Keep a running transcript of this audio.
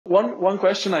one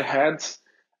question I had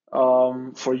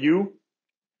for you.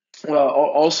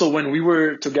 Also, when we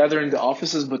were together in the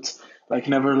offices, but like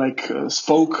never like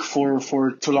spoke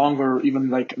for too long or even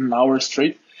like an hour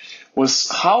straight, was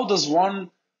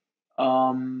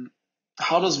um,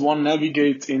 how does one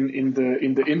navigate in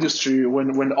the industry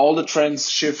when all the trends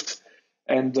shift,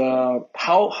 and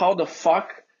how the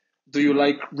fuck do you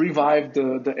like revive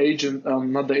the agent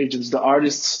not the agents, the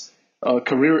artists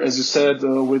career, as you said,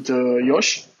 with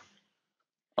Yosh.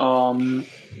 um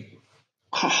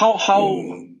how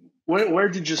where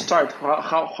did you start?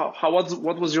 How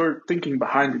what was your thinking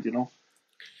behind it, you know?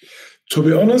 To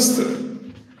be honest,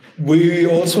 we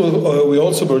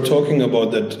also were talking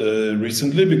about that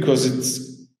recently because it's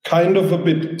kind of a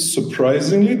bit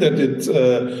surprisingly that it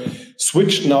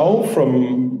switched now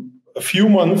from a few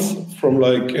months from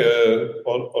like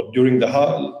or during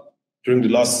the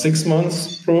last 6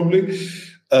 months probably.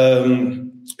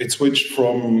 It switched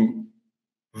from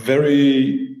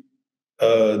very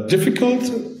difficult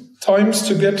times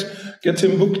to get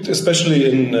him booked, especially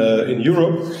in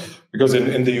Europe, because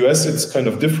in the US it's kind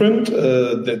of different.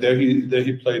 There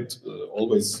he played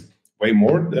always way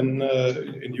more than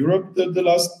in Europe the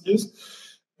last years,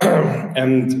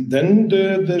 and then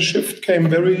the shift came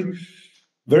very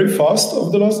very fast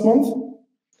over the last month.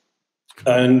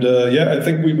 And yeah, I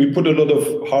think we put a lot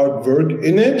of hard work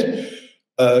in it.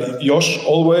 Josh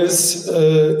always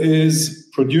is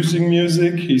producing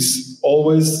music. He's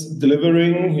always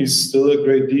delivering. He's still a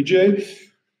great DJ.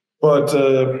 But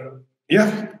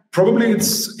yeah, probably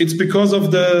it's because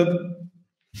of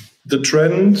the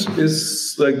trend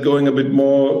is like going a bit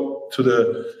more to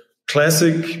the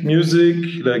classic music,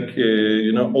 like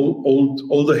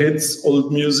all the hits,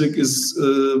 old music is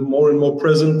more and more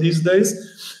present these days.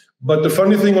 But the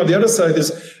funny thing on the other side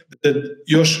is that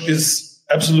Josh is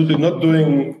absolutely not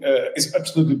doing is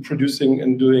absolutely producing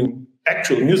and doing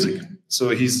actual music. So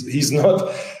he's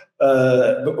not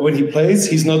when he plays,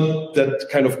 he's not that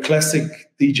kind of classic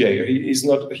DJ.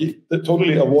 He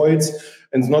totally avoids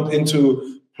and is not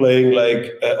into playing like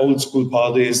old school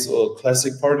parties or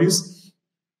classic parties.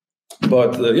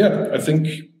 But yeah, I think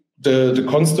the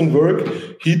constant work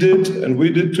he did and we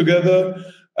did together,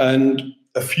 and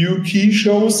a few key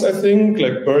shows, I think,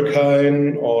 like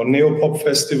Berghain or Neopop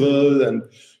Festival and a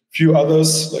few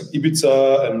others like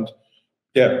Ibiza, and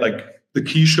yeah, like the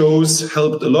key shows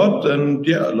helped a lot. And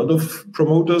yeah, a lot of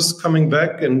promoters coming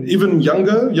back, and even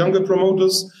younger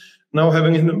promoters now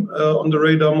having him on the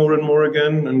radar more and more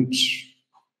again. And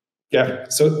yeah,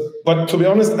 so, but to be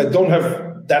honest, I don't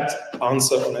have that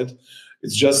answer on it.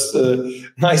 It's just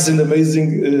nice and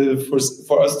amazing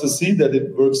for us to see that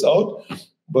it works out.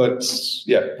 But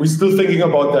yeah, we're still thinking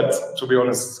about that, to be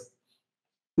honest.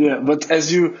 Yeah, but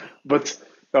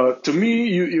to me,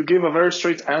 you gave a very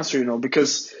straight answer, you know,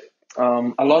 because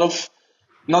a lot of,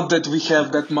 not that we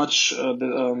have that much,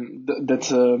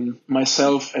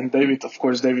 myself and David, of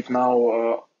course, David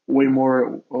now way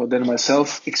more than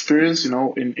myself experience, you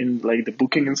know, in like the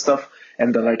booking and stuff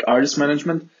and the like artist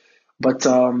management, but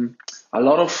a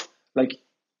lot of like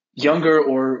younger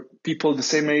or people the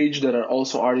same age that are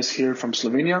also artists here from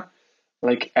Slovenia,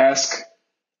 like ask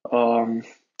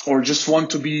or just want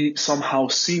to be somehow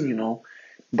seen, you know,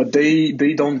 but they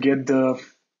don't get the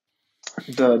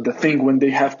thing when they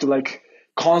have to like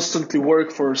constantly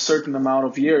work for a certain amount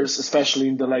of years, especially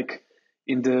in the like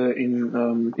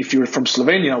in if you're from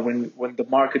Slovenia, when the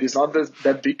market is not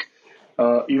that big,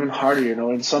 even harder, you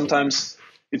know. And sometimes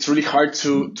it's really hard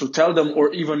to tell them,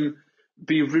 or even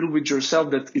be real with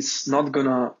yourself, that it's not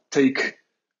gonna take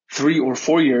 3 or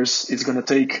 4 years. It's gonna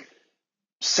take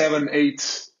 7,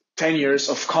 8, 10 years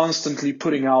of constantly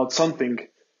putting out something.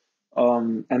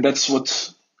 And that's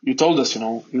what you told us, you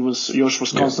know. Josh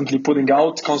was constantly putting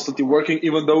out, constantly working,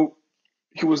 even though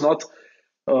he was not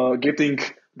getting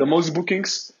the most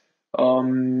bookings.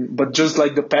 But just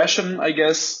like the passion, I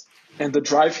guess, and the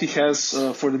drive he has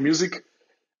for the music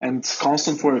and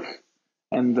constant work.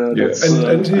 And that's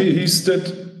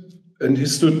and he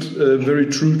stood very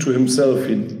true to himself.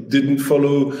 He didn't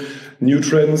follow new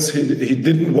trends. He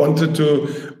didn't wanted to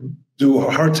do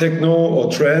hard techno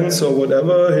or trance or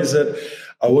whatever. He said,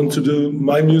 I want to do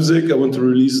my music. I want to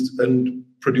release and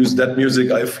produce that music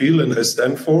I feel and I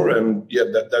stand for. And yeah,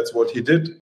 that's what he did.